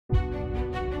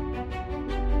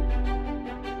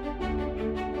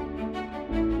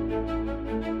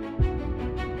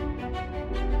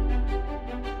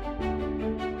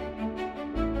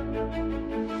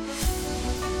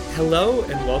Hello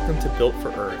and welcome to Built for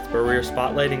Earth, where we are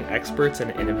spotlighting experts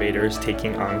and innovators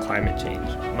taking on climate change.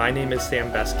 My name is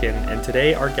Sam Beskin, and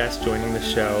today our guest joining the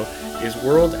show is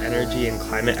world energy and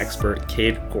climate expert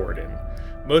Kate Gordon.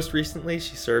 Most recently,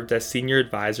 she served as senior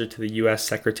advisor to the U.S.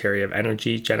 Secretary of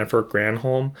Energy, Jennifer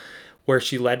Granholm, where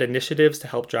she led initiatives to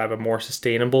help drive a more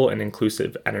sustainable and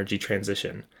inclusive energy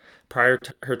transition. Prior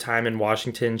to her time in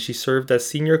Washington, she served as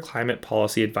senior climate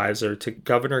policy advisor to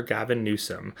Governor Gavin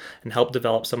Newsom and helped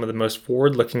develop some of the most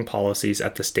forward-looking policies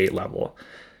at the state level.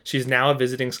 She's now a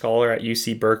visiting scholar at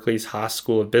UC Berkeley's Haas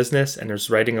School of Business and is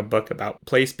writing a book about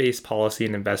place-based policy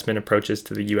and investment approaches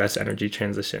to the U.S. energy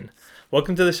transition.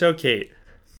 Welcome to the show, Kate.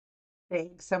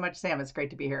 Thanks so much, Sam. It's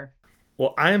great to be here.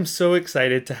 Well, I am so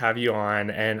excited to have you on,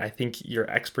 and I think your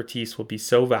expertise will be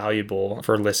so valuable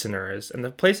for listeners. And the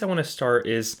place I want to start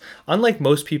is, unlike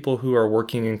most people who are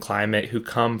working in climate who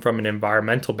come from an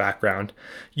environmental background,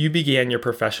 you began your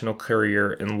professional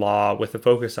career in law with a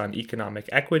focus on economic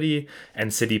equity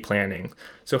and city planning.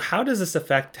 So how does this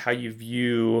affect how you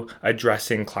view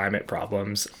addressing climate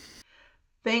problems?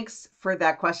 Thanks for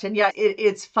that question. Yeah,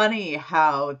 it's funny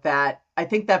how I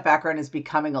think that background is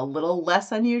becoming a little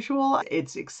less unusual.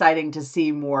 It's exciting to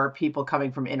see more people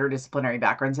coming from interdisciplinary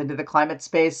backgrounds into the climate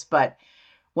space. But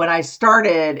when I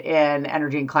started in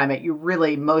energy and climate, you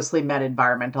really mostly met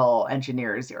environmental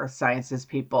engineers, earth sciences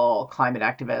people, climate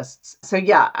activists. So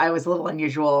yeah, I was a little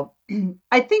unusual.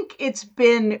 I think it's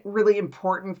been really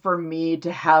important for me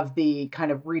to have the kind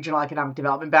of regional economic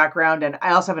development background. And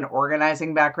I also have an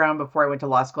organizing background. Before I went to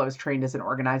law school, I was trained as an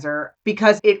organizer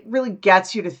because it really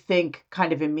gets you to think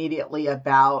kind of immediately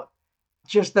about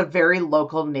just the very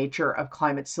local nature of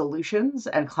climate solutions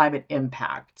and climate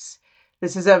impacts.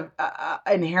 This is a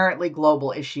inherently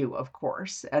global issue, of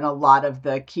course, and a lot of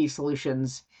the key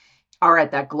solutions are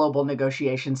at that global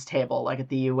negotiations table, like at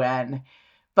the UN.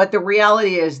 But the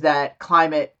reality is that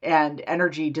climate and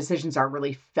energy decisions are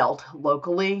really felt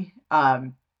locally,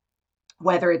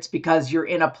 whether it's because you're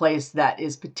in a place that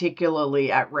is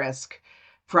particularly at risk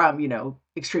from,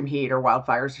 extreme heat or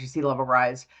wildfires or sea level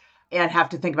rise, and have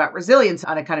to think about resilience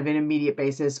on a kind of an immediate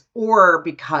basis, or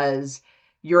because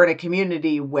you're in a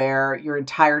community where your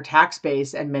entire tax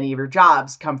base and many of your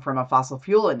jobs come from a fossil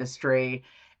fuel industry,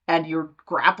 and you're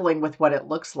grappling with what it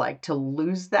looks like to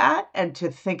lose that and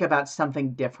to think about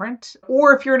something different.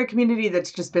 Or if you're in a community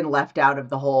that's just been left out of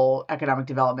the whole economic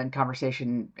development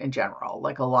conversation in general,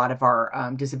 like a lot of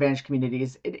our disadvantaged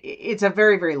communities, it's a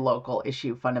very, very local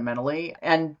issue fundamentally.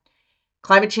 And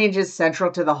climate change is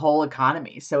central to the whole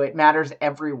economy, so it matters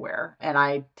everywhere. And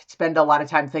I spend a lot of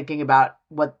time thinking about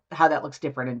how that looks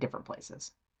different in different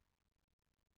places.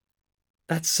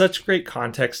 That's such great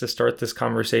context to start this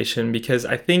conversation, because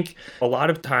I think a lot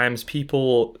of times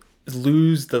people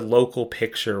lose the local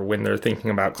picture when they're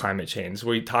thinking about climate change.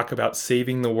 We talk about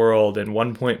saving the world and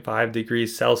 1.5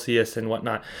 degrees Celsius and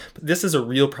whatnot. But this is a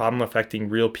real problem affecting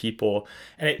real people.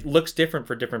 And it looks different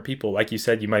for different people. Like you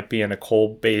said, you might be in a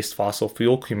coal-based fossil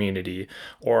fuel community.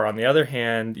 Or on the other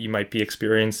hand, you might be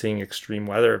experiencing extreme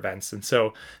weather events. And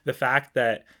so the fact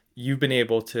that you've been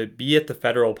able to be at the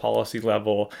federal policy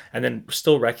level and then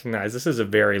still recognize this is a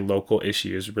very local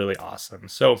issue is really awesome.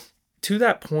 So to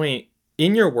that point,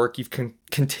 in your work, you've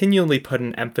continually put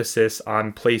an emphasis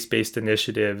on place-based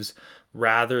initiatives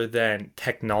rather than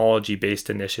technology-based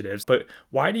initiatives. But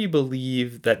why do you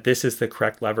believe that this is the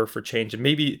correct lever for change? And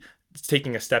maybe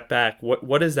taking a step back,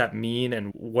 what does that mean,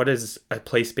 and what does a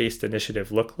place-based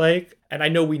initiative look like? And I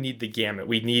know we need the gamut.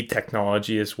 We need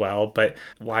technology as well, but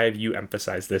why have you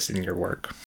emphasized this in your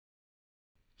work?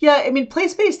 Yeah, I mean,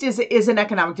 place-based is an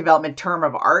economic development term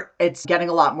of art. It's getting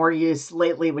a lot more use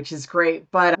lately, which is great.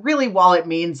 But really, all it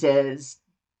means is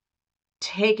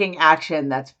taking action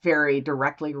that's very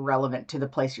directly relevant to the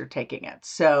place you're taking it.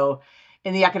 So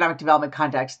in the economic development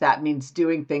context, that means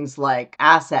doing things like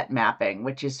asset mapping,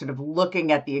 which is sort of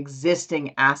looking at the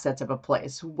existing assets of a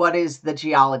place. What is the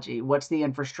geology? What's the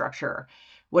infrastructure?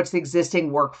 What's the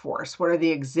existing workforce? What are the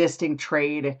existing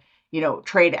trade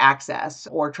access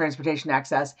or transportation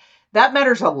access? That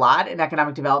matters a lot in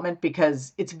economic development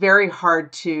because it's very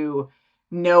hard to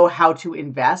know how to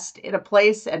invest in a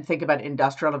place and think about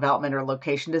industrial development or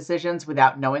location decisions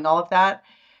without knowing all of that.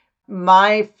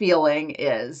 My feeling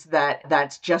is that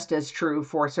that's just as true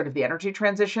for sort of the energy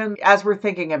transition. As we're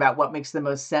thinking about what makes the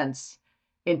most sense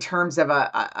in terms of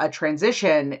a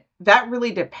transition, that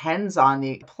really depends on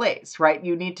the place, right?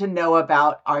 You need to know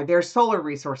about, are there solar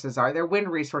resources? Are there wind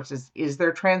resources? Is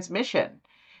there transmission?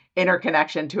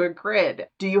 interconnection to a grid?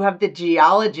 Do you have the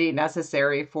geology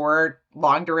necessary for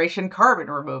long duration carbon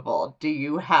removal? Do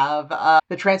you have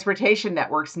the transportation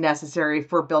networks necessary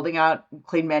for building out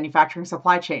clean manufacturing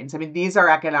supply chains? I mean, these are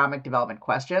economic development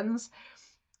questions.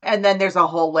 And then there's a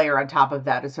whole layer on top of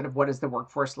that is sort of what does the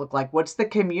workforce look like? What's the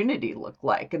community look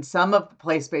like? And some of the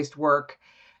place-based work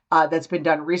that's been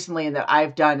done recently and that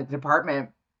I've done at the Department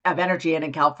of Energy and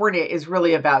in California is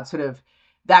really about sort of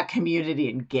that community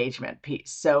engagement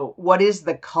piece. So, what is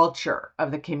the culture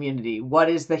of the community? What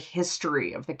is the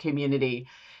history of the community?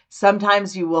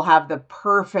 Sometimes you will have the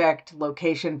perfect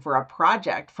location for a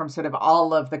project from sort of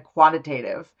all of the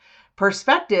quantitative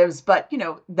perspectives, but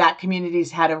that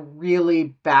community's had a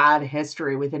really bad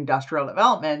history with industrial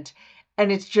development,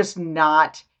 and it's just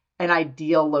not an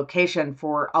ideal location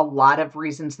for a lot of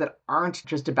reasons that aren't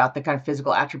just about the kind of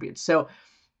physical attributes. So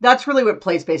that's really what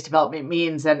place-based development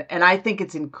means. And I think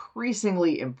it's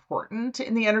increasingly important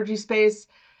in the energy space,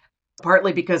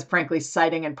 partly because, frankly,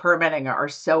 siting and permitting are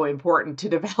so important to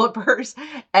developers.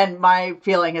 And my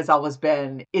feeling has always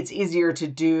been it's easier to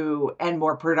do and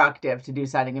more productive to do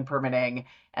siting and permitting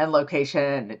and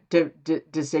location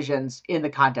decisions in the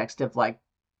context of like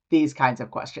these kinds of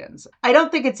questions. I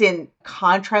don't think it's in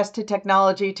contrast to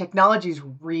technology. Technology is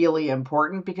really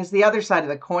important because the other side of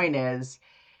the coin is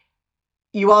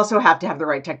you also have to have the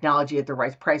right technology at the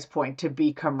right price point to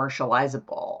be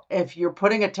commercializable. If you're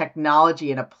putting a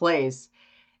technology in a place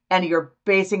and you're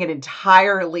basing it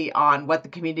entirely on what the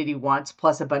community wants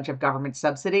plus a bunch of government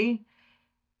subsidy,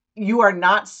 you are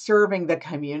not serving the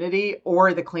community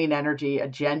or the clean energy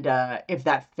agenda if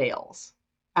that fails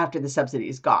after the subsidy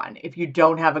is gone. If you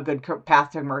don't have a good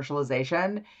path to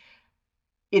commercialization,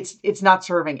 it's not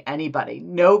serving anybody.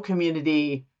 No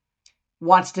community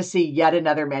wants to see yet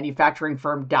another manufacturing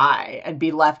firm die and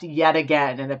be left yet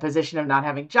again in a position of not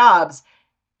having jobs,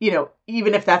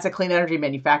 even if that's a clean energy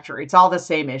manufacturer. It's all the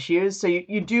same issues. So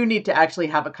you do need to actually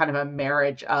have a kind of a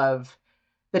marriage of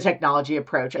the technology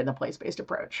approach and the place-based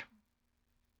approach.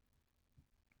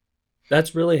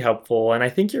 That's really helpful. And I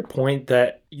think your point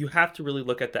that you have to really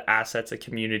look at the assets a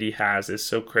community has is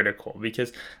so critical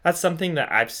because that's something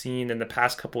that I've seen in the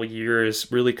past couple of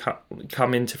years really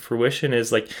come into fruition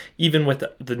is like even with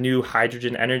the new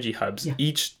hydrogen energy hubs, Yeah.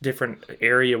 each different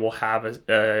area will have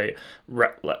a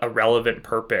relevant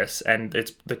purpose and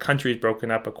the country is broken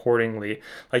up accordingly.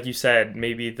 Like you said,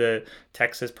 maybe the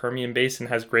Texas Permian Basin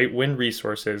has great wind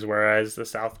resources, whereas the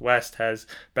Southwest has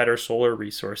better solar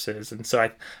resources. And so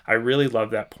I really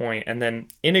love that point. And then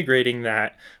integrating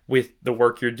that with the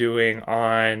work you're doing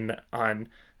on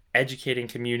educating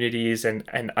communities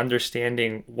and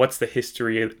understanding what's the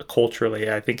history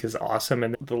culturally, I think is awesome.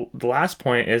 And the last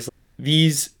point is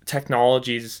these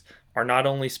technologies are not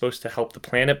only supposed to help the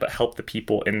planet, but help the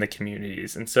people in the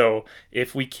communities. And so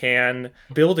if we can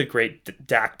build a great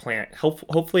DAC plant,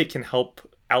 hopefully it can help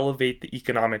elevate the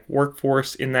economic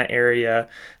workforce in that area,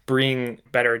 bring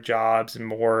better jobs and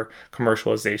more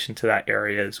commercialization to that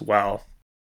area as well.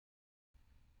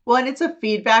 Well, and it's a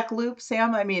feedback loop,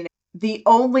 Sam. I mean, the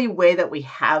only way that we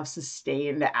have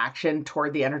sustained action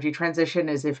toward the energy transition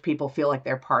is if people feel like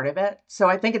they're part of it. So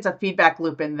I think it's a feedback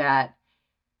loop in that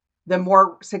the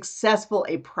more successful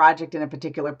a project in a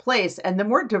particular place and the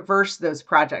more diverse those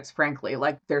projects, frankly,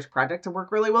 like there's projects that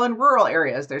work really well in rural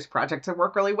areas, there's projects that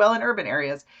work really well in urban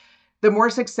areas. The more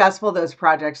successful those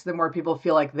projects, the more people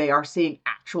feel like they are seeing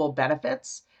actual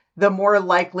benefits, the more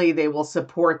likely they will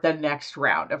support the next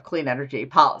round of clean energy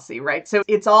policy, right? So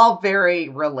it's all very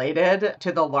related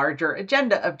to the larger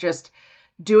agenda of just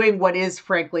doing what is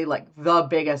frankly like the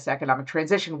biggest economic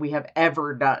transition we have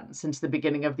ever done since the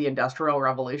beginning of the Industrial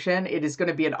Revolution. It is going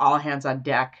to be an all hands on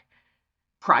deck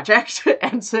project.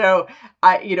 And so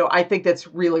I think that's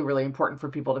really, really important for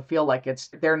people to feel like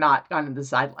they're not on the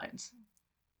sidelines.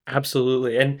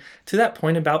 Absolutely. And to that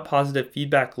point about positive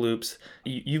feedback loops,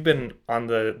 you've been on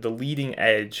the leading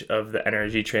edge of the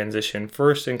energy transition,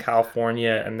 first in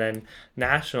California and then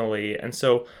nationally. And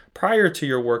so prior to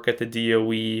your work at the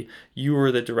DOE, you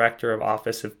were the director of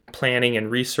Office of Planning and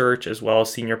Research, as well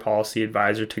as senior policy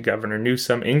advisor to Governor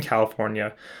Newsom in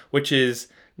California, which is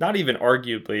not even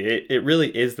arguably, it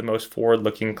really is the most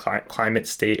forward-looking climate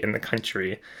state in the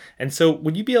country. And so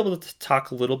would you be able to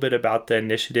talk a little bit about the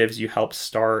initiatives you helped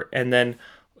start and then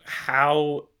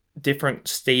how different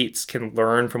states can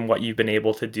learn from what you've been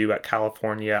able to do at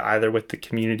California, either with the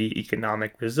Community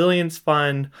Economic Resilience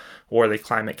Fund or the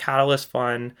Climate Catalyst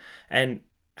Fund, and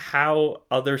how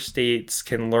other states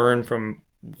can learn from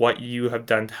what you have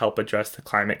done to help address the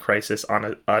climate crisis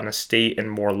on a state and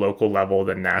more local level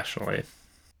than nationally?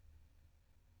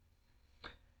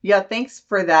 Yeah, thanks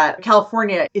for that.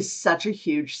 California is such a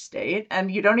huge state, and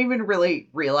you don't even really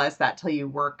realize that till you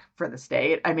work for the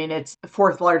state. I mean, it's the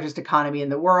fourth largest economy in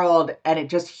the world, and it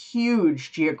just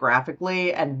huge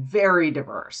geographically and very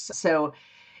diverse. So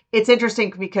it's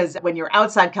interesting because when you're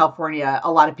outside California,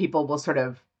 a lot of people will sort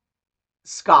of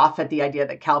scoff at the idea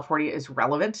that California is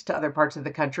relevant to other parts of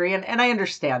the country. And I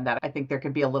understand that. I think there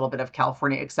can be a little bit of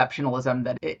California exceptionalism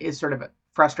that is sort of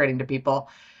frustrating to people.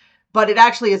 But it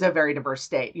actually is a very diverse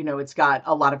state. You know, it's got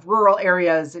a lot of rural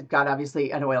areas. It's got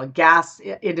obviously an oil and gas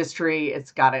industry.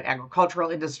 It's got an agricultural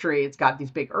industry. It's got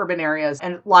these big urban areas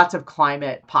and lots of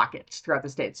climate pockets throughout the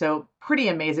state. So, pretty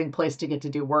amazing place to get to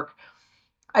do work.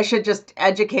 I should just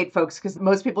educate folks because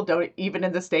most people don't, even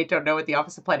in the state, don't know what the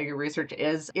Office of Planning and Research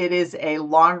is. It is a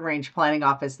long range planning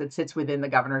office that sits within the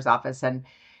governor's office and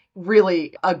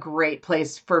really a great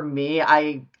place for me.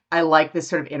 I like this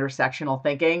sort of intersectional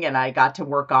thinking, and I got to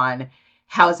work on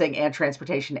housing and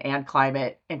transportation and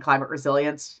climate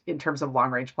resilience in terms of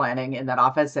long range planning in that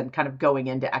office and kind of going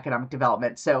into economic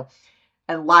development. So,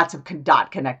 and lots of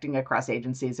dot connecting across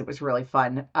agencies. It was a really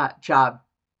fun job.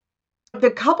 The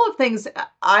couple of things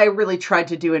I really tried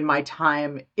to do in my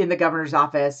time in the governor's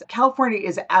office, California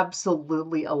is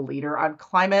absolutely a leader on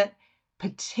climate,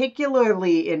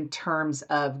 particularly in terms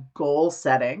of goal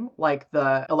setting, like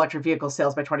the electric vehicle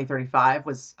sales by 2035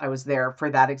 was I was there for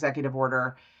that executive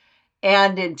order,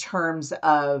 and in terms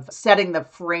of setting the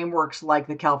frameworks like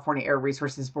the California Air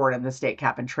Resources Board and the State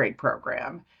Cap and Trade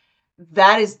Program.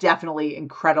 That is definitely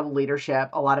incredible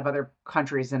leadership. A lot of other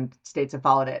countries and states have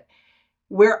followed it.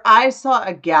 Where I saw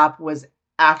a gap was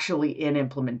actually in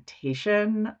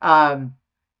implementation. I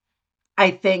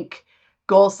think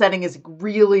goal setting is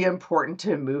really important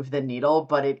to move the needle,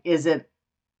 but it isn't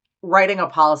writing a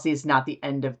policy is not the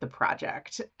end of the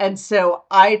project. And so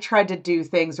I tried to do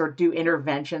things or do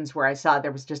interventions where I saw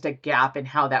there was just a gap in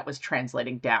how that was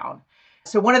translating down.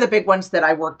 So one of the big ones that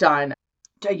I worked on,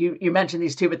 you mentioned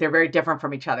these two, but they're very different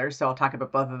from each other. So I'll talk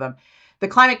about both of them. The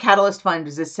Climate Catalyst Fund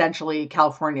is essentially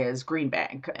California's green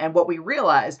bank. And what we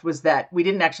realized was that we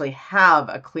didn't actually have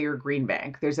a clear green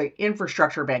bank. There's an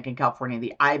infrastructure bank in California,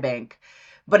 the iBank,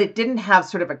 but it didn't have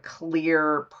sort of a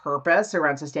clear purpose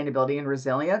around sustainability and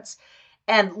resilience.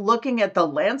 And looking at the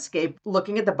landscape,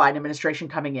 looking at the Biden administration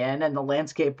coming in and the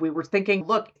landscape, we were thinking,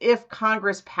 look, if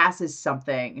Congress passes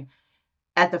something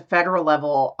at the federal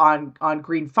level on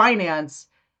green finance,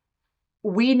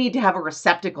 we need to have a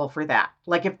receptacle for that.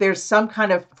 Like if there's some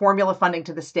kind of formula funding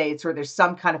to the states or there's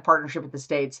some kind of partnership with the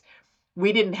states,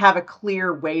 we didn't have a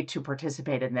clear way to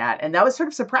participate in that. And that was sort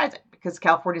of surprising because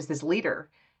California is this leader.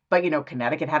 But,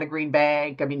 Connecticut had a green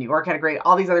bank. I mean, New York had a great,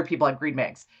 all these other people had green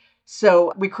banks.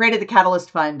 So we created the Catalyst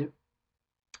Fund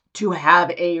to have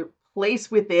a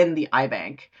place within the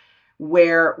iBank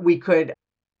where we could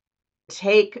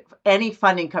take any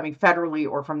funding coming federally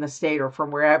or from the state or from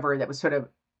wherever that was sort of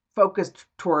focused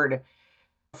toward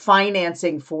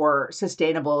financing for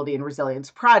sustainability and resilience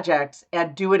projects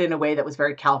and do it in a way that was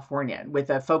very Californian with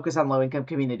a focus on low income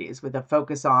communities, with a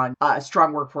focus on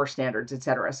strong workforce standards, et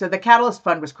cetera. So the Catalyst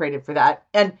Fund was created for that.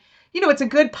 And, it's a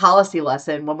good policy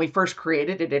lesson. When we first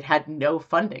created it, it had no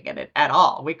funding in it at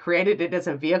all. We created it as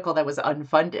a vehicle that was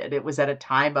unfunded. It was at a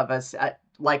time of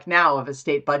like now, of a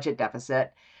state budget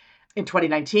deficit in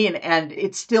 2019, and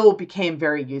it still became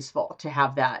very useful to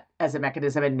have that as a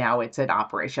mechanism, and now it's an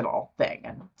operational thing.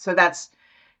 And so that's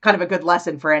kind of a good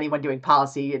lesson for anyone doing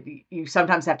policy. You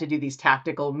sometimes have to do these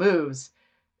tactical moves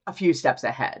a few steps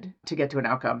ahead to get to an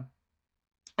outcome.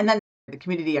 And then the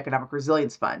Community Economic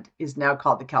Resilience Fund is now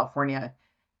called the California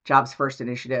Jobs First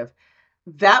Initiative.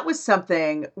 That was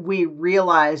something we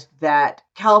realized that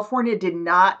California did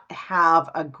not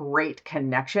have a great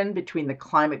connection between the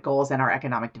climate goals and our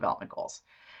economic development goals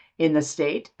in the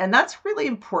state. And that's really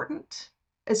important,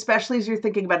 especially as you're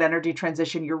thinking about energy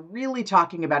transition. You're really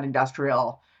talking about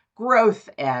industrial growth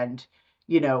and,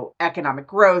 economic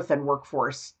growth and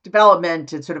workforce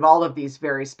development and sort of all of these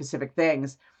very specific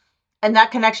things. And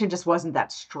that connection just wasn't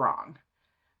that strong.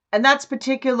 And that's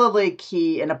particularly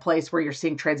key in a place where you're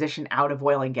seeing transition out of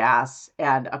oil and gas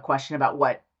and a question about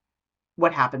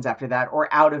what happens after that,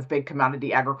 or out of big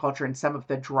commodity agriculture in some of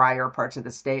the drier parts of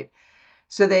the state.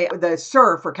 So the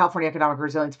SERF, for California Economic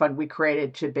Resilience Fund, we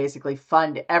created to basically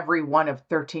fund every one of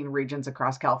 13 regions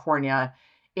across California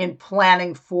in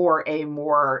planning for a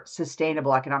more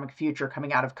sustainable economic future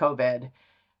coming out of COVID,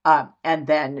 and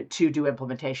then to do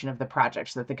implementation of the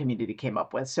projects that the community came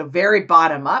up with. So very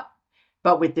bottom up,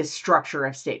 but with this structure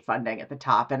of state funding at the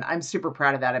top. And I'm super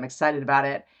proud of that. I'm excited about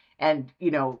it. And,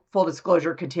 full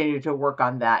disclosure, continue to work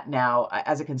on that now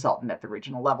as a consultant at the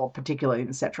regional level, particularly in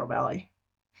the Central Valley.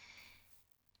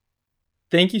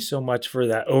 Thank you so much for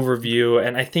that overview.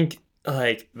 And I think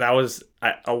like that was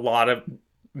a lot of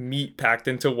meat packed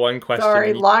into one question.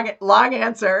 Sorry, And you, long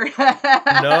answer.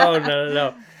 no, no, no,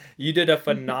 no. You did a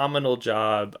phenomenal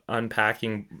job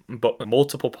unpacking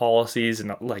multiple policies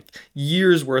and like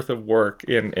years worth of work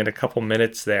in a couple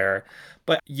minutes there.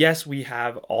 But yes, we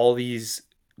have all these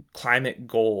climate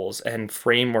goals and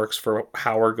frameworks for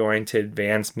how we're going to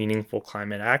advance meaningful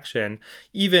climate action,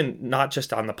 even not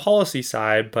just on the policy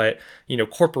side, but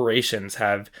corporations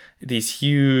have these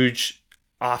huge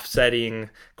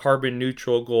offsetting carbon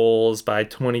neutral goals by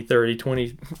 2030,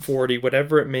 2040,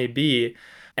 whatever it may be.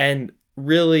 And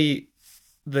really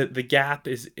the gap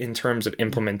is in terms of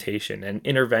implementation and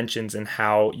interventions and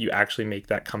how you actually make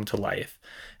that come to life.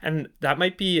 And that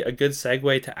might be a good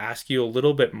segue to ask you a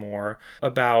little bit more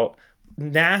about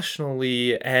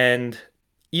nationally and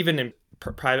even in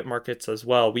private markets as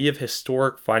well. We have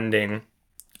historic funding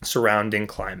surrounding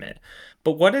climate.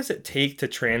 But what does it take to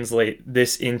translate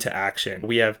this into action?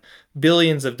 We have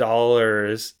billions of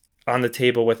dollars on the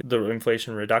table with the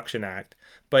Inflation Reduction Act,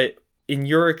 but in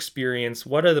your experience,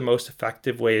 what are the most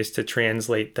effective ways to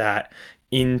translate that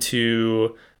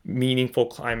into meaningful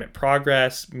climate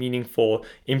progress, meaningful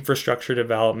infrastructure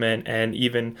development, and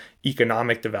even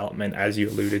economic development, as you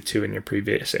alluded to in your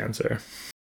previous answer?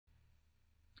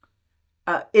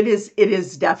 It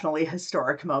is definitely a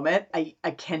historic moment. I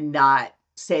cannot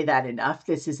say that enough.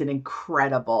 This is an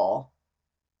incredible,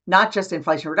 not just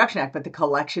Inflation Reduction Act, but the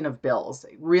collection of bills.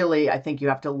 Really, I think you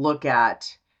have to look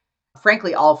at,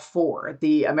 frankly, all four.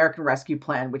 The American Rescue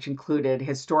Plan, which included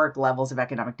historic levels of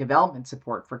economic development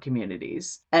support for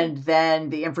communities. And then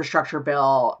the infrastructure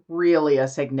bill, really a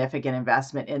significant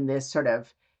investment in this sort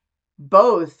of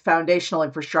both foundational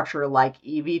infrastructure like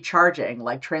EV charging,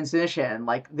 like transmission,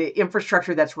 like the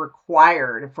infrastructure that's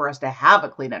required for us to have a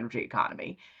clean energy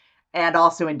economy, and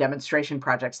also in demonstration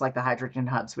projects like the hydrogen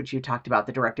hubs, which you talked about,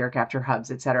 the direct air capture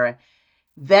hubs, et cetera.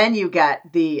 Then you get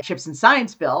the CHIPS and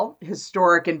Science Bill,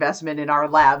 historic investment in our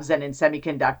labs and in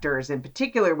semiconductors in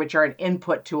particular, which are an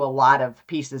input to a lot of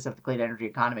pieces of the clean energy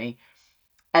economy.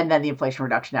 And then the Inflation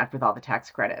Reduction Act with all the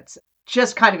tax credits.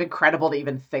 Just kind of incredible to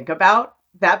even think about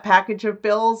that package of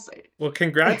bills. Well,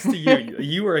 congrats to you.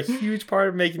 You were a huge part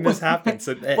of making this happen.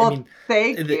 So, I Well, mean,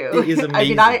 thank it you. is I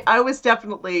mean, amazing. I was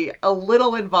definitely a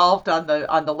little involved on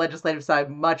the legislative side,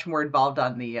 much more involved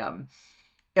on the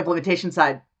implementation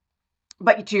side.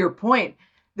 But to your point,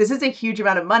 this is a huge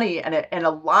amount of money and a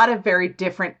lot of very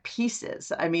different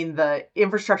pieces. I mean, the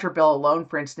infrastructure bill alone,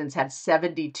 for instance, had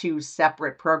 72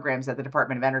 separate programs at the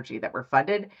Department of Energy that were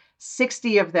funded.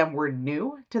 60 of them were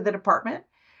new to the department.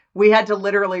 We had to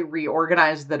literally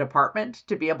reorganize the department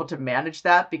to be able to manage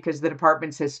that because the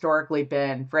department's historically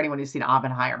been, for anyone who's seen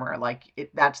Oppenheimer,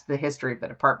 that's the history of the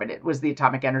department. It was the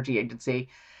Atomic Energy Agency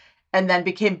and then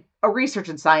became a research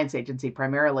and science agency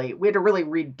primarily. We had to really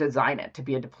redesign it to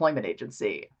be a deployment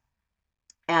agency.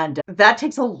 And that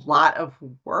takes a lot of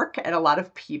work and a lot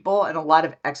of people and a lot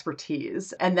of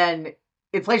expertise. And then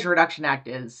Inflation Reduction Act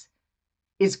is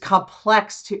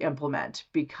complex to implement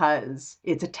because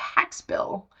it's a tax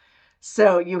bill.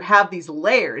 So you have these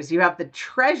layers. You have the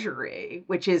Treasury,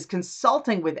 which is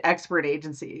consulting with expert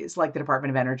agencies like the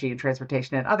Department of Energy and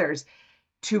Transportation and others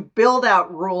to build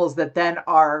out rules that then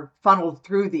are funneled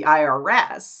through the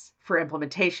IRS for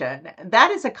implementation.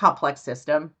 That is a complex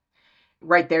system.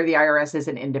 Right there, the IRS is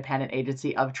an independent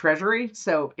agency of Treasury.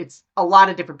 So it's a lot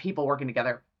of different people working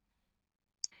together.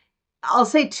 I'll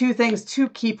say two things, two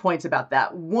key points about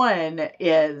that. One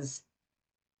is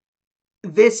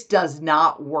this does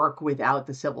not work without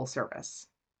the civil service.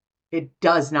 It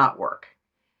does not work.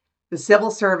 The civil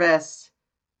service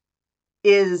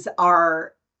is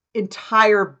our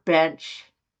entire bench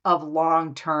of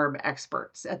long-term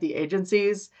experts at the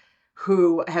agencies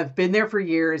who have been there for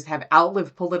years, have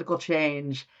outlived political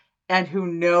change, and who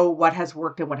know what has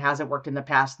worked and what hasn't worked in the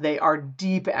past. They are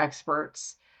deep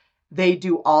experts. They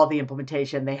do all the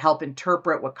implementation. They help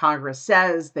interpret what Congress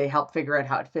says. They help figure out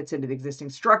how it fits into the existing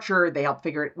structure. They help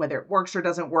figure out whether it works or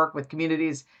doesn't work with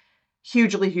communities.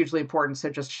 Hugely, hugely important. So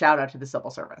just shout out to the civil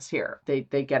service here. They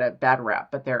get a bad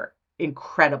rap, but they're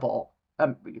incredible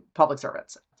public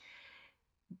servants.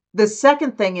 The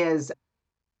second thing is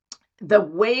the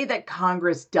way that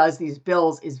Congress does these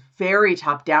bills is very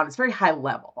top down. It's very high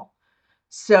level.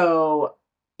 So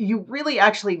you really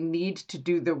actually need to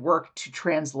do the work to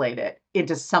translate it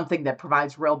into something that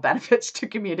provides real benefits to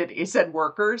communities and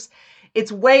workers.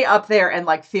 It's way up there and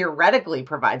theoretically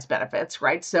provides benefits,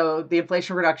 right? So the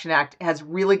Inflation Reduction Act has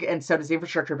really, and so does the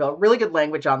infrastructure bill, really good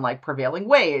language on prevailing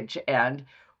wage and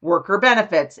worker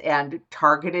benefits and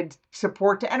targeted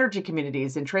support to energy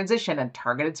communities in transition and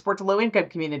targeted support to low-income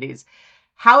communities.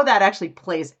 How that actually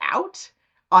plays out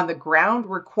on the ground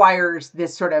requires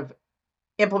this sort of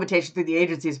implementation through the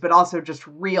agencies, but also just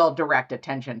real direct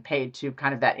attention paid to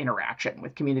kind of that interaction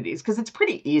with communities, because it's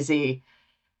pretty easy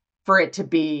for it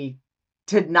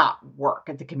to not work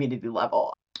at the community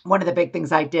level. One of the big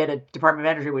things I did at Department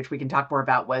of Energy, which we can talk more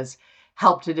about, was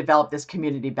help to develop this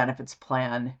community benefits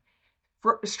plan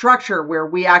for structure where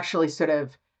we actually sort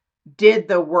of did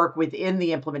the work within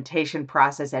the implementation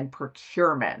process and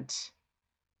procurement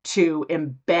to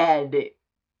embed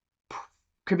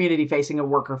community facing and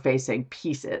worker facing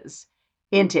pieces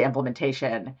into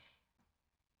implementation,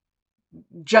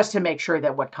 just to make sure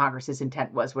that what Congress's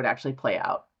intent was would actually play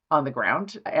out on the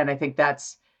ground. And I think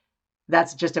that's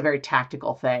just a very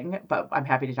tactical thing, but I'm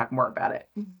happy to talk more about it.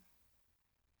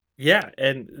 Yeah,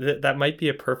 and that might be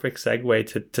a perfect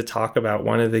segue to talk about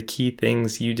one of the key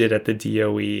things you did at the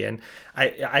DOE. And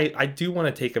I do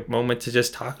want to take a moment to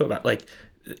just talk about like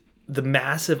the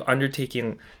massive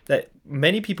undertaking that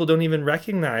many people don't even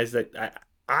recognize, that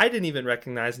I didn't even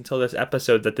recognize until this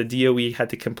episode, that the DOE had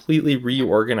to completely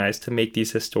reorganize to make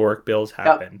these historic bills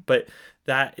happen. Yep. But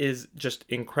that is just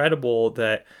incredible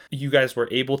that you guys were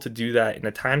able to do that in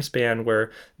a time span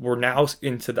where we're now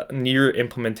into the near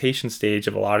implementation stage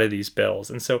of a lot of these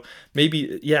bills. And so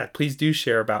maybe, yeah, please do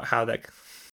share about how that.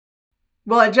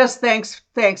 Well, and just thanks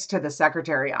to the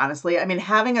secretary, honestly. I mean,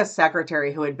 having a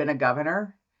secretary who had been a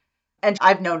governor, and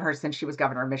I've known her since she was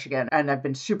governor of Michigan, and I've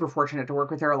been super fortunate to work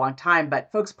with her a long time,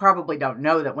 but folks probably don't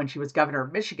know that when she was governor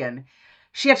of Michigan,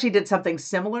 she actually did something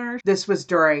similar. This was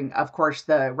during, of course,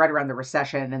 right around the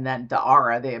recession, and then the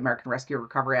ARRA, the American Rescue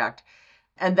Recovery Act.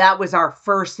 And that was our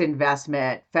first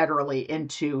investment federally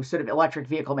into sort of electric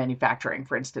vehicle manufacturing,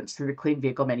 for instance, through the Clean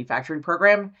Vehicle Manufacturing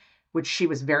Program, which she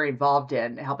was very involved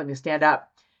in helping to stand up.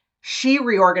 She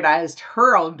reorganized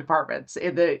her own departments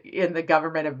in the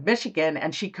government of Michigan,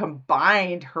 and she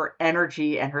combined her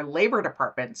energy and her labor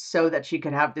departments so that she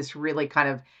could have this really kind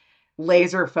of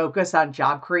laser focus on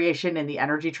job creation in the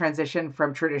energy transition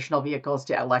from traditional vehicles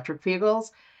to electric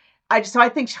vehicles. I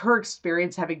think her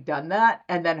experience having done that,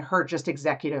 and then her just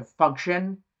executive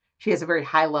function, she has a very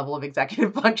high level of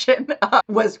executive function,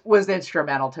 was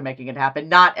instrumental to making it happen.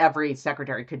 Not every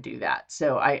secretary could do that.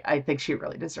 So I think she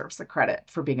really deserves the credit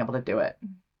for being able to do it.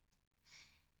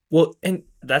 Well, and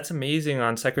that's amazing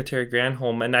on Secretary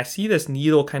Granholm. And I see this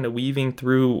needle kind of weaving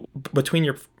through between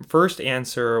your first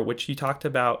answer, which you talked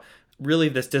about, really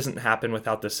this doesn't happen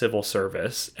without the civil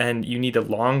service. And you need a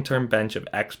long-term bench of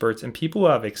experts and people who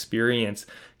have experience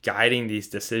guiding these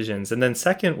decisions. And then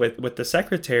second, with the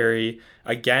secretary,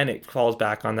 again, it falls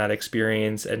back on that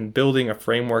experience and building a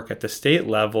framework at the state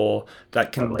level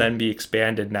that can then be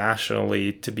expanded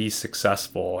nationally to be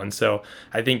successful. And so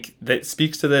I think that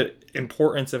speaks to the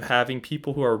importance of having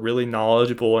people who are really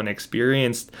knowledgeable and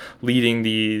experienced leading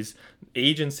these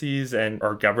agencies and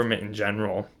our government in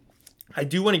general. I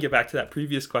do want to get back to that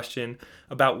previous question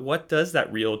about what does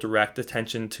that real direct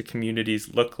attention to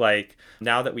communities look like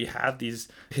now that we have these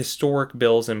historic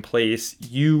bills in place.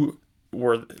 You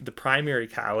were the primary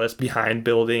catalyst behind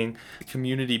building the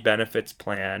community benefits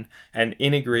plan and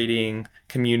integrating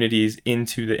communities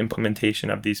into the implementation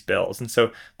of these bills. And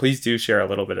so please do share a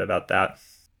little bit about that.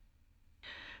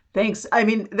 Thanks. I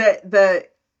mean,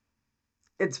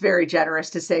 it's very generous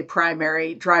to say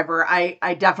primary driver.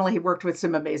 I definitely worked with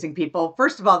some amazing people.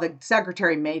 First of all, the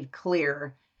secretary made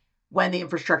clear when the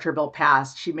infrastructure bill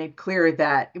passed, she made clear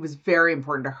that it was very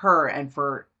important to her and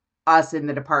for us in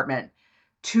the department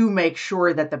to make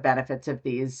sure that the benefits of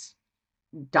these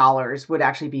dollars would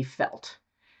actually be felt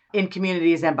in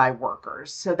communities and by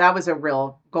workers. So that was a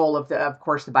real goal of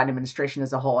course, the Biden administration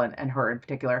as a whole and her in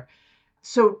particular.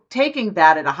 So taking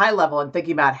that at a high level and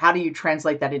thinking about how do you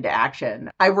translate that into action,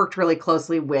 I worked really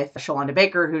closely with Shalonda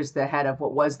Baker, who's the head of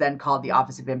what was then called the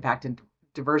Office of Impact and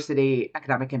Diversity,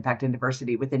 Economic Impact and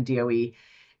Diversity within DOE,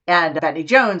 and Bethany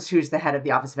Jones, who's the head of the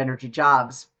Office of Energy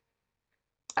Jobs,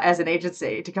 as an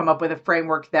agency to come up with a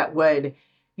framework that would,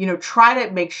 try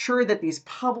to make sure that these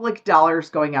public dollars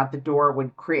going out the door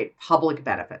would create public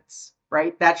benefits,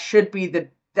 right? That should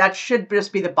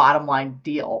just be the bottom line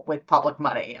deal with public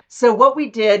money. So what we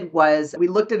did was we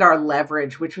looked at our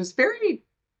leverage, which was very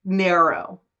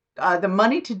narrow. The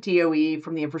money to DOE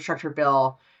from the infrastructure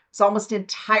bill was almost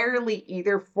entirely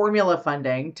either formula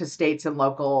funding to states and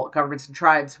local governments and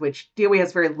tribes, which DOE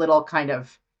has very little kind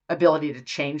of ability to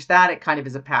change that. It kind of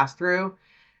is a pass through,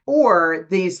 or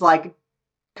these like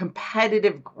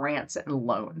competitive grants and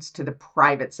loans to the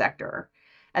private sector.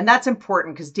 And that's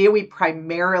important because DOE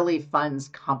primarily funds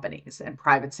companies and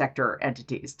private sector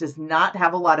entities, does not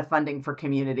have a lot of funding for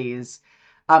communities,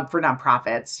 for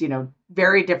nonprofits,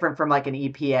 very different from like an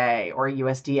EPA or a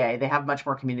USDA. They have much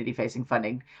more community facing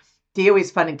funding.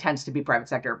 DOE's funding tends to be private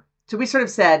sector. So we sort of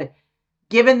said,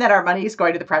 given that our money is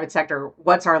going to the private sector,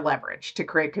 what's our leverage to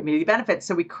create community benefits?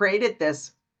 So we created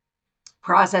this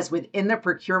process within the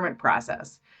procurement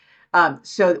process,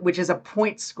 which is a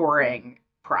point scoring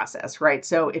process, right?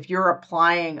 So if you're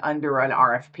applying under an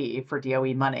RFP for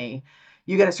DOE money,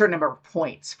 you get a certain number of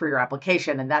points for your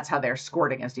application, and that's how they're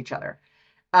scored against each other.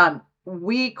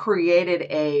 We created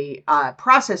a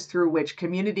process through which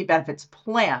community benefits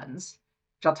plans,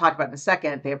 which I'll talk about in a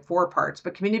second, they have 4 parts,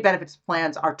 but community benefits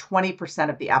plans are 20%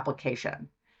 of the application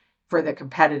for the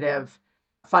competitive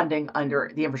funding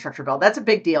under the infrastructure bill. That's a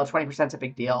big deal. 20% is a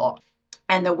big deal.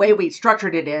 And the way we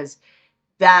structured it is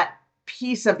that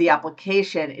piece of the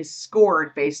application is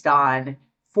scored based on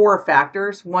 4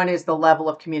 factors. One is the level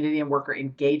of community and worker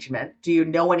engagement. Do you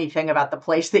know anything about the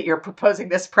place that you're proposing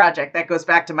this project? That goes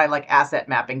back to my asset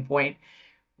mapping point.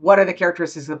 What are the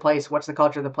characteristics of the place? What's the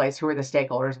culture of the place? Who are the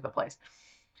stakeholders of the place?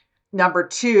 Number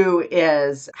 2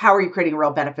 is how are you creating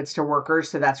real benefits to workers?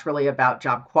 So that's really about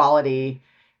job quality,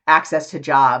 access to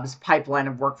jobs, pipeline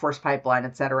of workforce pipeline,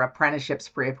 et cetera, apprenticeships,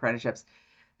 pre-apprenticeships.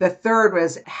 The third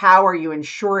was how are you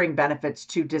ensuring benefits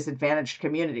to disadvantaged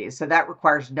communities? So that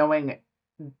requires knowing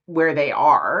where they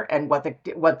are and what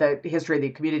the history of the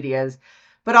community is,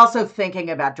 but also thinking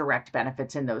about direct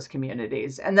benefits in those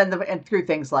communities. And then and through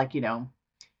things like,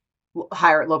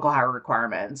 local hire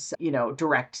requirements,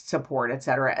 direct support, et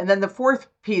cetera. And then the fourth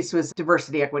piece was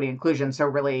diversity, equity, inclusion. So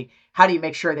really, how do you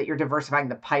make sure that you're diversifying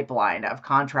the pipeline of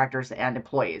contractors and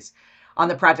employees on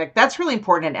the project? That's really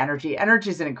important in energy. Energy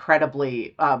is an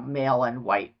incredibly male and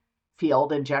white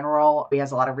field in general. He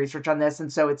has a lot of research on this.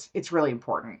 And so it's really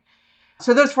important.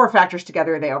 So those 4 factors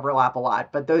together, they overlap a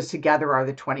lot, but those together are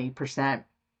the 20%.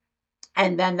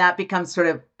 And then that becomes sort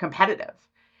of competitive.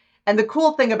 And the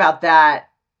cool thing about that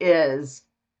is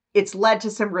it's led to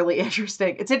some really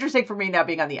it's interesting for me now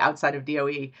being on the outside of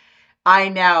DOE. I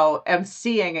now am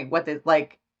seeing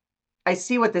I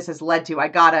see what this has led to. I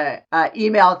got a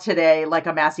email today, like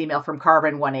a mass email from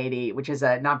Carbon 180, which is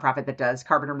a nonprofit that does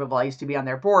carbon removal. I used to be on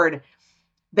their board.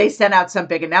 They sent out some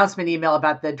big announcement email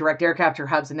about the direct air capture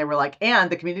hubs, and they were like, and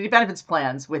the community benefits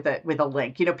plans with a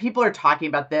link. People are talking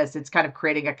about this. It's kind of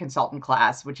creating a consultant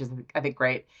class, which is, I think,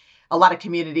 great. A lot of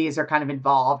communities are kind of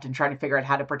involved and trying to figure out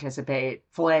how to participate.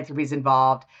 Philanthropy is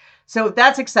involved. So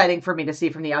that's exciting for me to see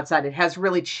from the outside. It has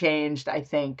really changed, I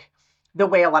think, the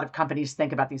way a lot of companies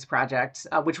think about these projects,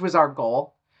 which was our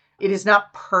goal. It is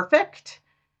not perfect,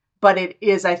 but it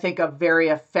is, I think, a very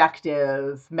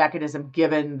effective mechanism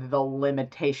given the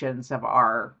limitations of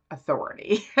our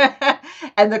authority.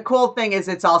 And the cool thing is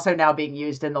it's also now being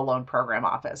used in the loan program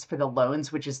office for the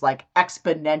loans, which is like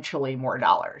exponentially more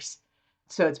dollars.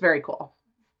 So it's very cool.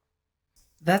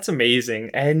 That's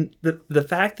amazing. And the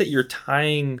fact that you're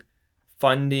tying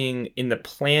funding in the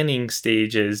planning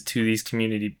stages to these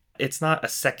community, it's not a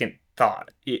second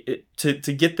thought. To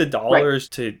get the dollars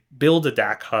right to build a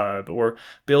DAC hub or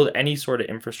build any sort of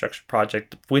infrastructure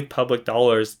project with public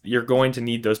dollars, you're going to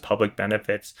need those public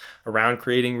benefits around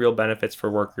creating real benefits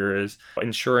for workers,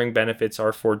 ensuring benefits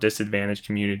are for disadvantaged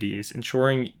communities,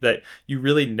 ensuring that you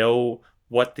really know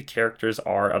what the characters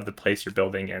are of the place you're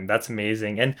building in. That's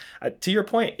amazing. And to your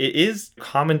point, it is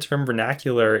common term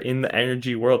vernacular in the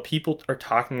energy world. People are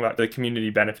talking about the community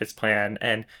benefits plan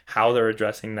and how they're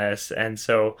addressing this. And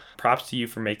so props to you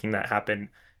for making that happen.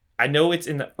 I know it's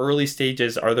in the early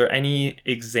stages. Are there any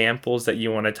examples that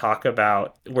you want to talk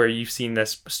about where you've seen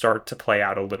this start to play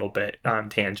out a little bit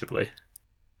tangibly?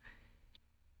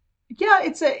 Yeah,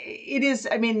 it is.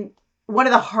 I mean, one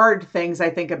of the hard things I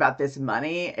think about this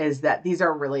money is that these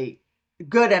are really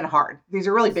good and hard. These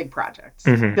are really big projects.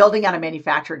 Mm-hmm. Building out a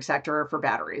manufacturing sector for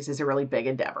batteries is a really big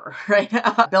endeavor, right?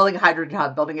 Building a hydrogen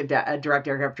hub, building a direct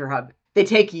air capture hub, they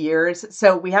take years.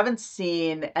 So we haven't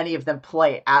seen any of them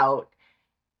play out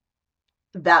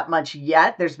that much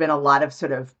yet. There's been a lot of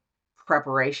sort of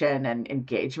preparation and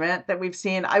engagement that we've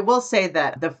seen. I will say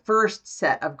that the first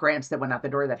set of grants that went out the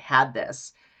door that had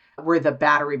this were the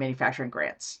battery manufacturing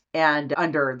grants and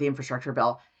under the infrastructure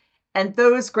bill. And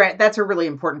those that's a really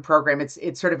important program.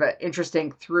 It's sort of an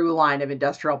interesting through line of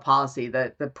industrial policy.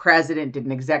 The president did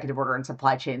an executive order on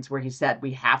supply chains where he said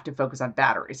we have to focus on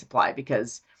battery supply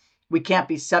because we can't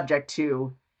be subject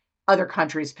to other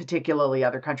countries, particularly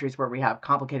other countries where we have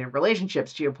complicated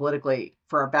relationships geopolitically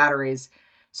for our batteries.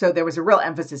 So there was a real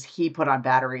emphasis he put on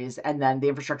batteries. And then the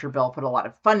infrastructure bill put a lot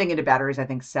of funding into batteries, I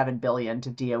think $7 billion to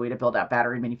DOE to build out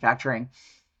battery manufacturing.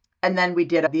 And then we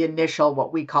did the initial,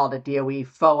 what we called a DOE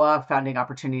FOA, Founding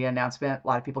Opportunity Announcement. A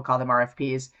lot of people call them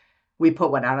RFPs. We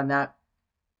put one out on that.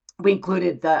 We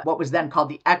included what was then called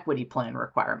the equity plan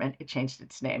requirement. It changed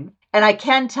its name. And I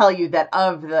can tell you that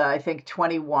of the, I think,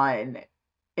 21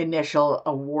 initial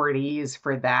awardees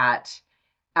for that,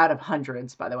 out of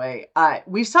hundreds, by the way,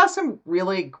 we saw some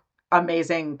really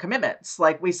amazing commitments.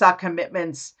 Like we saw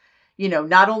commitments,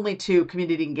 not only to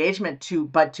community engagement,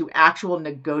 but to actual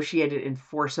negotiated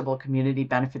enforceable community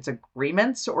benefits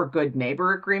agreements or good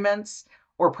neighbor agreements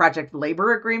or project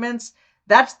labor agreements.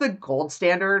 That's the gold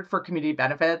standard for community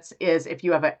benefits, is if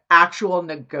you have an actual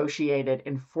negotiated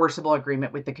enforceable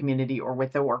agreement with the community or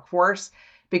with the workforce,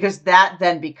 because that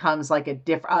then becomes like an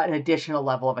additional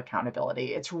level of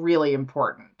accountability. It's really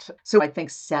important. So I think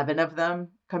 7 of them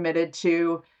committed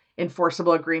to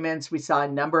enforceable agreements. We saw a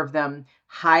number of them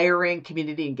hiring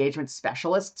community engagement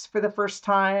specialists for the first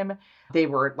time. They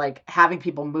were like having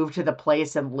people move to the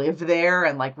place and live there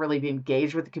and like really be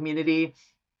engaged with the community.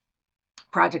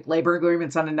 Project labor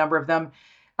agreements on a number of them.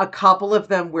 A couple of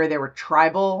them where there were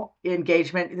tribal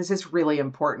engagement. This is really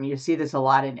important. You see this a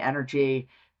lot in energy,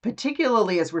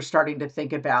 particularly as we're starting to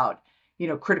think about,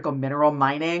 critical mineral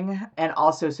mining and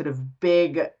also sort of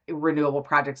big renewable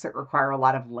projects that require a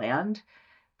lot of land.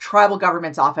 Tribal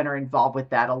governments often are involved with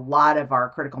that. A lot of our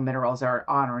critical minerals are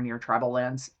on or near tribal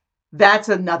lands. That's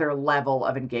another level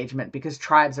of engagement because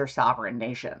tribes are sovereign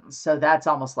nations. So that's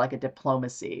almost like a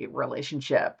diplomacy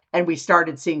relationship. And we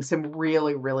started seeing some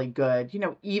really, really good,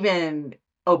 even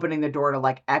opening the door to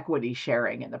like equity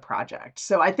sharing in the project.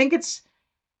 So I think it's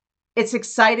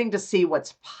exciting to see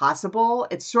what's possible.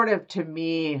 It's sort of, to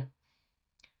me,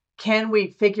 can we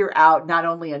figure out not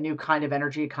only a new kind of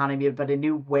energy economy, but a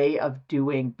new way of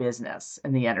doing business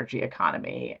in the energy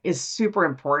economy is super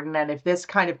important. And if this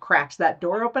kind of cracks that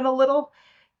door open a little,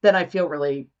 then I feel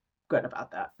really good about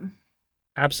that.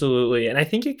 Absolutely. And I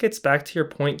think it gets back to your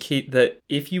point, Kate, that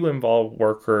if you involve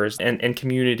workers and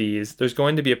communities, there's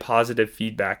going to be a positive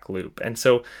feedback loop. And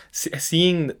so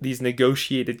seeing these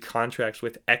negotiated contracts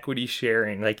with equity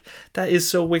sharing, like that is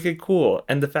so wicked cool.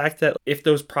 And the fact that if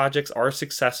those projects are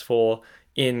successful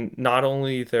in not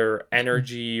only their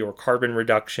energy or carbon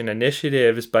reduction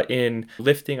initiatives, but in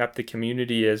lifting up the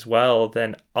community as well,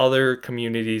 then other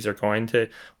communities are going to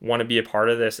want to be a part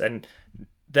of this. And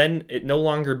then it no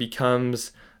longer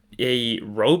becomes a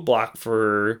roadblock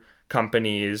for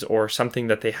companies or something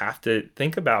that they have to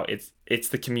think about. It's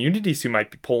the communities who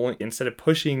might be pulling, instead of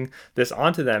pushing this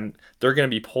onto them, they're going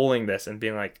to be pulling this and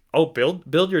being like, oh,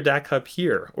 build your DAC hub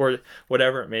here or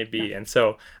whatever it may be. Yeah. And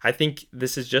so I think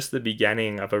this is just the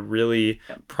beginning of a really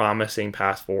promising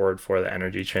path forward for the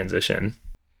energy transition.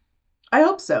 I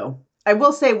hope so. I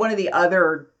will say one of the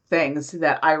other things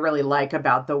that I really like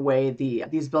about the way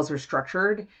these bills are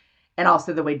structured and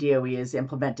also the way DOE is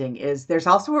implementing is there's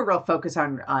also a real focus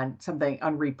on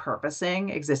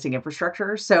repurposing existing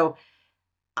infrastructure. So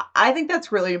I think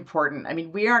that's really important. I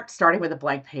mean, we aren't starting with a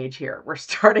blank page here. We're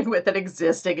starting with an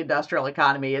existing industrial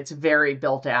economy. It's very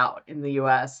built out in the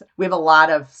US. We have a lot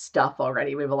of stuff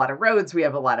already. We have a lot of roads. We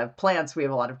have a lot of plants. We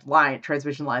have a lot of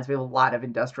transmission lines. We have a lot of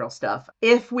industrial stuff.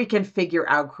 If we can figure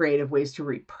out creative ways to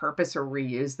repurpose or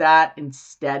reuse that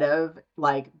instead of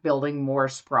like building more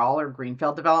sprawl or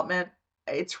greenfield development,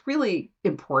 it's really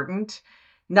important,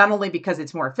 not only because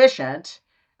it's more efficient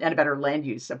and a better land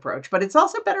use approach, but it's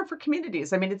also better for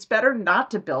communities. I mean, it's better not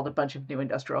to build a bunch of new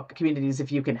industrial communities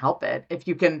if you can help it. If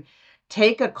you can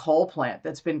take a coal plant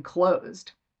that's been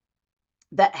closed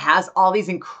that has all these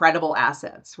incredible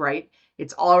assets, right?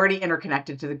 It's already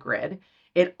interconnected to the grid.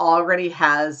 It already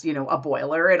has, a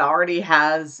boiler. It already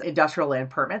has industrial land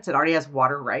permits. It already has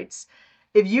water rights.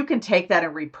 If you can take that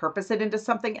and repurpose it into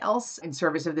something else in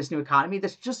service of this new economy,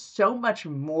 that's just so much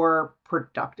more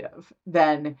productive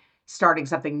than starting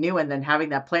something new and then having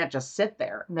that plant just sit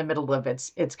there in the middle of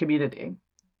its community.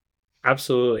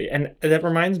 Absolutely. And that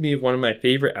reminds me of one of my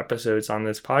favorite episodes on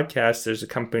this podcast. There's a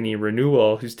company,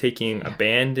 Renewal, who's taking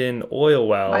abandoned oil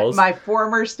wells. My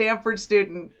former Stanford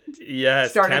student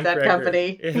started that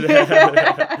company.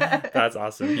 That's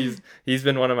awesome. He's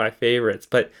been one of my favorites.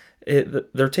 But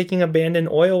they're taking abandoned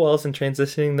oil wells and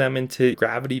transitioning them into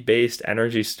gravity-based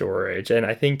energy storage. And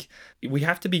I think we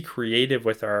have to be creative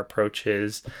with our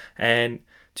approaches. And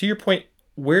to your point,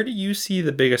 where do you see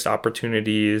the biggest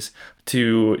opportunities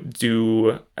to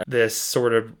do this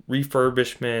sort of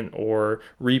refurbishment or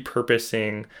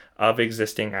repurposing of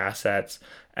existing assets?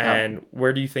 And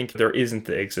where do you think there isn't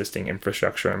the existing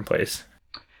infrastructure in place?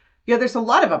 Yeah, there's a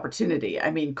lot of opportunity.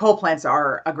 I mean, coal plants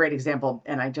are a great example,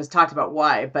 and I just talked about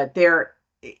why, but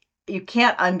you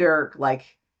can't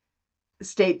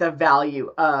state the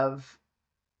value of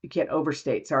you can't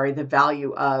overstate, sorry, the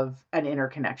value of an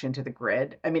interconnection to the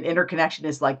grid. I mean, interconnection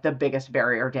is like the biggest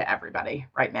barrier to everybody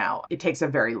right now. It takes a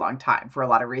very long time for a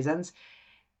lot of reasons.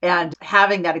 And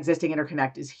having that existing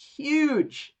interconnect is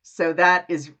huge. So that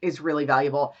is really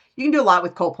valuable. You can do a lot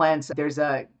with coal plants. There's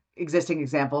existing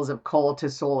examples of coal to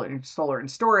solar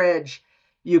and storage.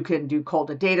 You can do coal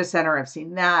to data center. I've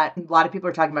seen that. A lot of people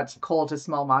are talking about coal to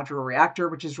small modular reactor,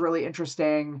 which is really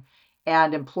interesting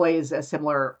and employs a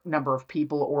similar number of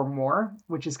people or more,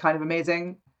 which is kind of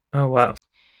amazing. Oh, wow.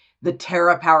 The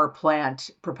TerraPower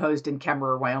plant proposed in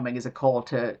Kemmerer, Wyoming is a coal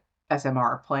to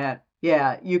SMR plant.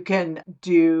 Yeah, you can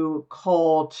do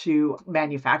coal to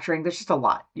manufacturing. There's just a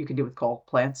lot you can do with coal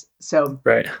plants. So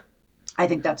Right. I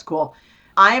think that's cool.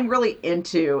 I am really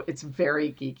into, it's a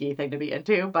very geeky thing to be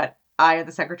into, but I and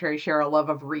the secretary share a love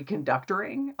of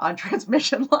reconductoring on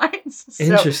transmission lines. So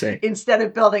Interesting. instead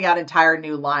of building out entire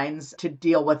new lines to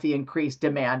deal with the increased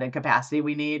demand and capacity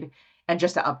we need, and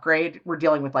just to upgrade, we're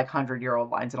dealing with like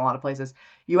 100-year-old lines in a lot of places.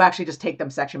 You actually just take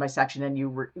them section by section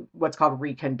and what's called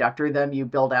reconductor them. You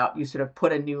build out, you sort of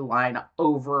put a new line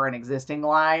over an existing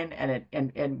line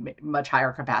and much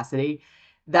higher capacity.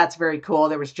 That's very cool.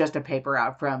 There was just a paper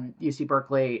out from UC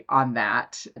Berkeley on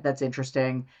that. That's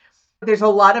interesting. There's a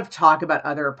lot of talk about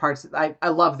other parts. I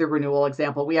love the renewal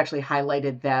example. We actually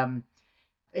highlighted them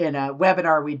in a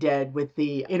webinar we did with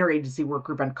the Interagency Work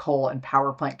Group on Coal and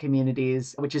Power Plant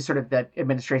Communities, which is sort of the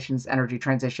administration's energy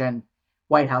transition,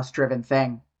 White House driven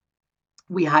thing.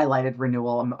 We highlighted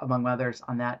renewal among others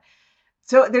on that.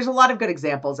 So there's a lot of good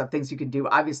examples of things you can do.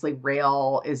 Obviously,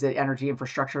 rail is an energy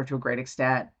infrastructure to a great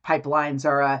extent. Pipelines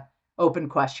are a open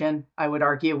question. I would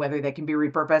argue whether they can be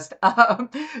repurposed.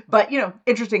 But,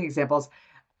 interesting examples.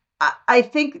 I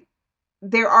think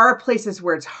there are places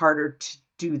where it's harder to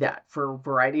do that for a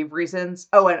variety of reasons.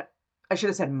 Oh, and I should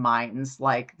have said mines.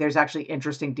 Like there's actually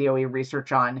interesting DOE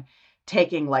research on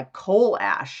taking like coal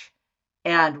ash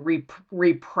and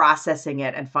reprocessing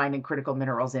it and finding critical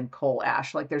minerals in coal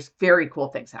ash. Like there's very cool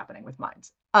things happening with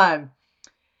mines.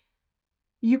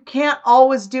 You can't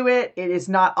always do it. It is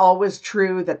not always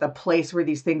true that the place where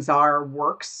these things are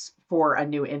works for a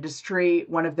new industry.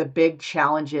 One of the big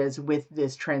challenges with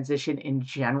this transition in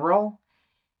general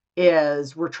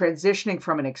is we're transitioning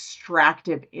from an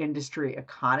extractive industry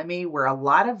economy where a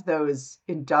lot of those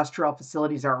industrial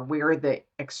facilities are where the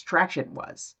extraction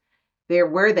was. They're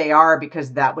where they are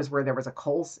because that was where there was a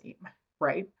coal seam,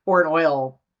 right? Or an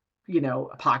oil,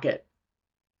 pocket.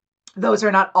 Those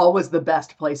are not always the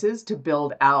best places to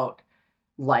build out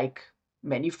like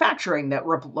manufacturing that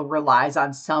relies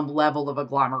on some level of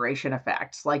agglomeration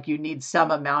effects. Like you need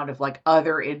some amount of like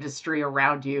other industry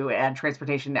around you and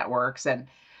transportation networks. And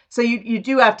so you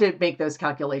do have to make those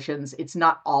calculations. It's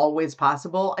not always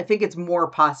possible. I think it's more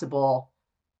possible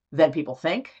than people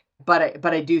think. But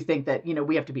I do think that,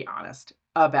 we have to be honest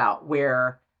about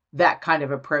where that kind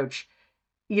of approach,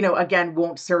 again,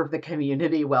 won't serve the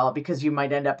community well because you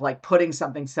might end up like putting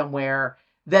something somewhere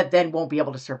that then won't be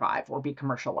able to survive or be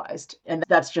commercialized. And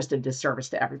that's just a disservice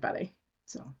to everybody.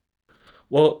 So,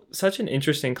 Well, such an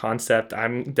interesting concept.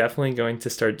 I'm definitely going to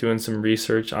start doing some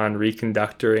research on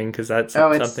reconductoring because that's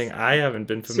something it's I haven't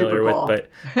been super familiar with,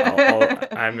 cool.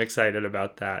 but I'm excited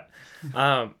about that.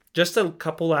 Just a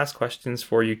couple last questions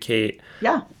for you, Kate.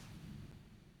 Yeah.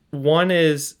 One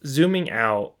is zooming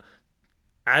out,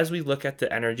 as we look at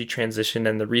the energy transition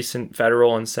and the recent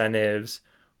federal incentives,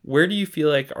 where do you feel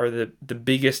like are the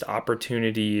biggest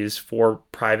opportunities for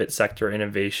private sector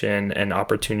innovation and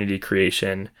opportunity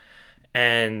creation?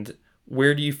 And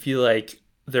where do you feel like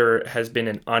there has been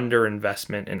an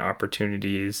underinvestment in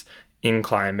opportunities in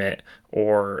climate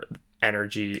or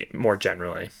energy more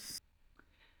generally?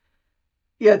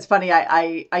 Yeah, it's funny.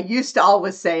 I used to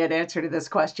always say an answer to this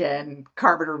question,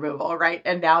 carbon removal, right?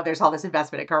 And now there's all this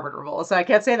investment in carbon removal. So I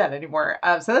can't say that anymore.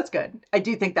 So that's good. I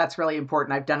do think that's really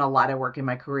important. I've done a lot of work in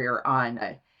my career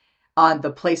on the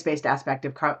place-based aspect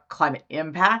of climate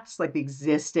impacts, like the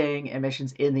existing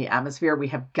emissions in the atmosphere. We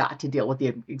have got to deal with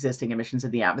the existing emissions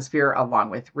in the atmosphere along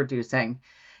with reducing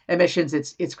emissions.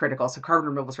 It's critical. So carbon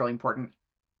removal is really important.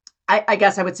 I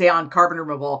guess I would say on carbon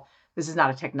removal, this is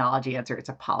not a technology answer, it's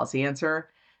a policy answer.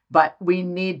 But we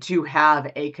need to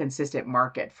have a consistent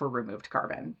market for removed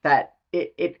carbon. That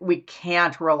we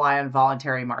can't rely on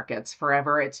voluntary markets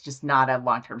forever. It's just not a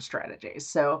long-term strategy.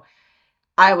 So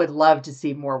I would love to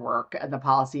see more work on the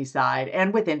policy side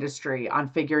and with industry on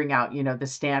figuring out, the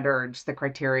standards, the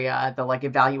criteria, the like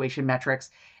evaluation metrics.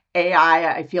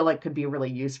 AI, I feel like could be really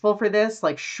useful for this.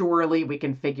 Like surely we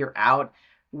can figure out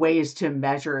ways to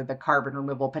measure the carbon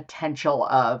removal potential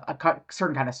of a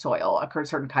certain kind of soil, a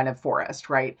certain kind of forest,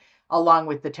 right? along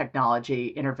with the technology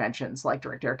interventions like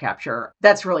direct air capture.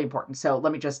 That's really important. So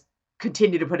let me just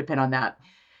continue to put a pin on that.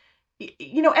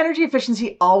 Energy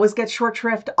efficiency always gets short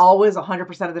shrift, always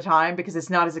 100% of the time, because it's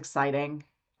not as exciting.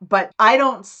 But I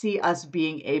don't see us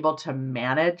being able to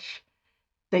manage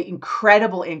the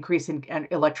incredible increase in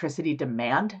electricity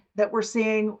demand that we're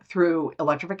seeing through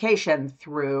electrification,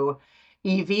 through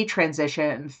EV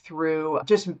transition, through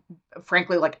just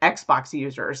frankly like Xbox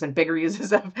users and bigger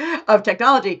users of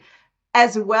technology,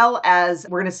 as well as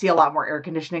we're going to see a lot more air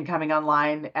conditioning coming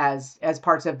online as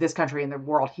parts of this country and the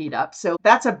world heat up. So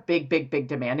that's a big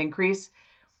demand increase.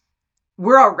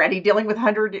 We're already dealing with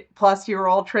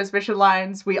 100-plus-year-old transmission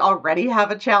lines. We already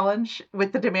have a challenge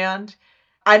with the demand.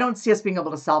 I don't see us being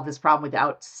able to solve this problem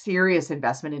without serious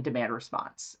investment in demand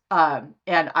response. And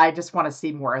I just want to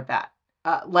see more of that.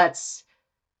 Let's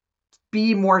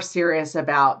be more serious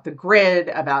about the grid,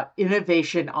 about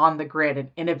innovation on the grid and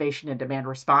innovation in demand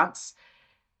response.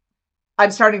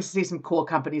 I'm starting to see some cool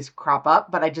companies crop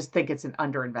up, but I just think it's an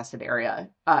underinvested area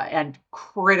and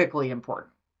critically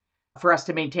important for us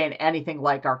to maintain anything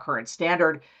like our current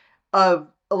standard of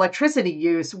electricity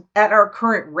use at our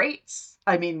current rates.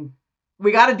 I mean,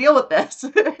 we got to deal with this.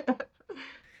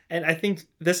 And I think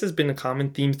this has been a common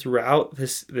theme throughout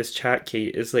this chat,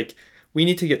 Kate, is like we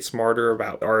need to get smarter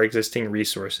about our existing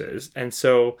resources. And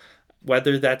so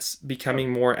whether that's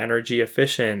becoming more energy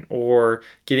efficient or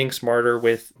getting smarter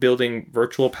with building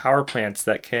virtual power plants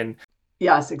that can.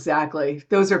 Yes, exactly.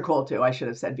 Those are cool too. I should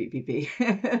have said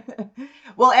VPP.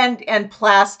 Well, and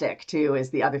plastic too is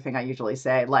the other thing I usually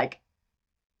say. Like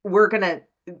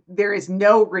there is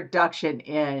no reduction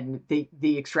in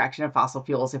the extraction of fossil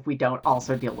fuels if we don't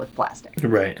also deal with plastic.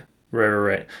 Right.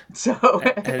 So,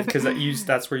 and because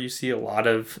that's where you see a lot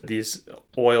of these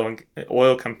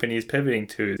oil companies pivoting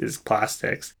to is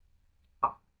plastics.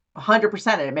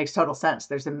 100%, and it makes total sense.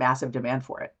 There's a massive demand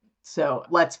for it. So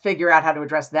let's figure out how to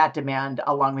address that demand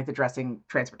along with addressing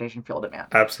transportation fuel demand.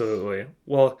 Absolutely.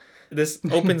 Well, this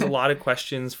opens a lot of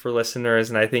questions for listeners,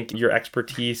 and I think your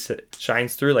expertise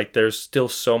shines through. Like there's still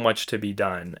so much to be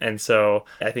done. And so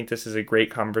I think this is a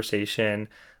great conversation.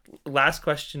 Last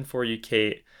question for you,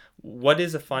 Kate. What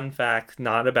is a fun fact,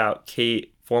 not about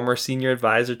Kate, former senior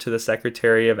advisor to the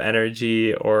Secretary of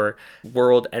Energy or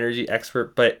world energy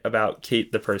expert, but about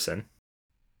Kate the person?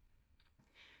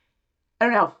 I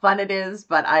don't know how fun it is,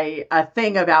 but a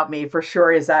thing about me for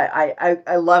sure is I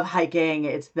love hiking.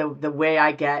 It's the way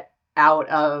I get out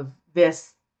of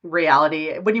this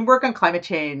reality. When you work on climate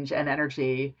change and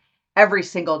energy, every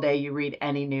single day you read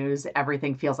any news,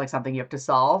 everything feels like something you have to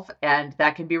solve. And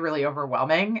that can be really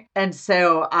overwhelming. And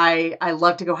so I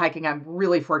love to go hiking. I'm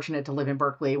really fortunate to live in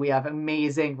Berkeley. We have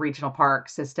amazing regional park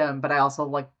system, but I also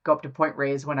like go up to Point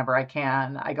Reyes whenever I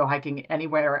can. I go hiking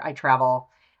anywhere I travel.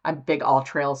 I'm a big All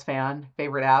Trails fan,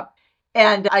 favorite app.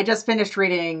 And I just finished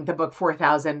reading the book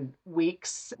 4,000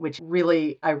 Weeks, which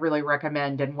I really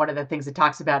recommend. And one of the things it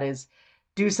talks about is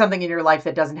do something in your life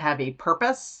that doesn't have a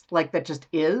purpose, like that just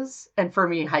is. And for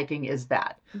me, hiking is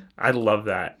that. I love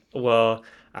that. Well,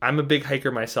 I'm a big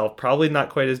hiker myself, probably not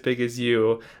quite as big as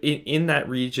you. In that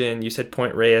region, you said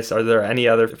Point Reyes. Are there any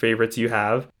other favorites you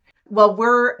have? Well,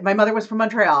 my mother was from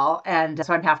Montreal, and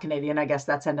so I'm half Canadian. I guess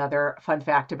that's another fun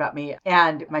fact about me.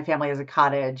 And my family has a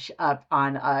cottage up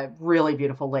on a really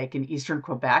beautiful lake in eastern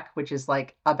Quebec, which is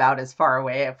like about as far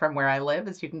away from where I live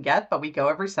as you can get, but we go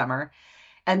every summer.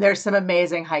 And there's some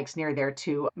amazing hikes near there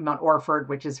too. Mount Orford,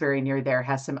 which is very near there,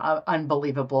 has some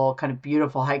unbelievable kind of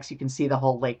beautiful hikes. You can see the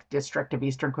whole Lake District of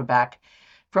eastern Quebec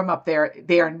from up there.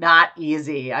 They are not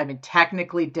easy. I mean,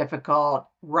 technically difficult,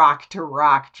 rock to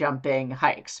rock jumping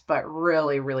hikes, but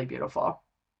really, really beautiful.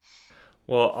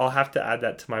 Well, I'll have to add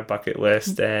that to my bucket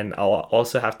list, and I'll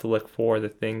also have to look for the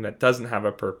thing that doesn't have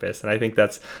a purpose. And I think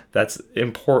that's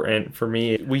important for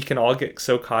me. We can all get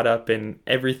so caught up in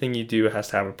everything you do has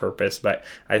to have a purpose, but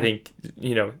I think,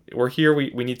 we're here, we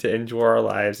need to enjoy our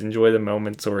lives, enjoy the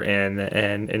moments we're in,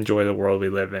 and enjoy the world we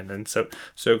live in. And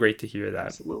so great to hear that.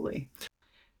 Absolutely.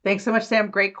 Thanks so much,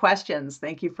 Sam. Great questions.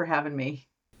 Thank you for having me.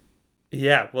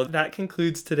 Yeah, well, that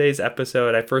concludes today's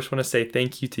episode. I first want to say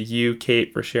thank you to you,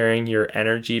 Kate, for sharing your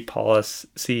energy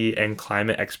policy and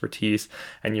climate expertise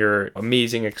and your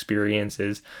amazing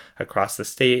experiences across the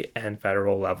state and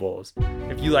federal levels.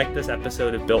 If you like this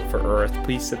episode of Built for Earth,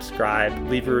 please subscribe,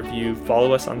 leave a review,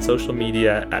 follow us on social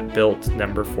media at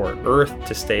Built4Earth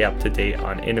to stay up to date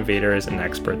on innovators and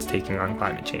experts taking on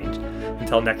climate change.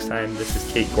 Until next time, this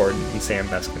is Kate Gordon and Sam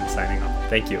Beskin signing off.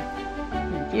 Thank you.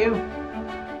 Thank you.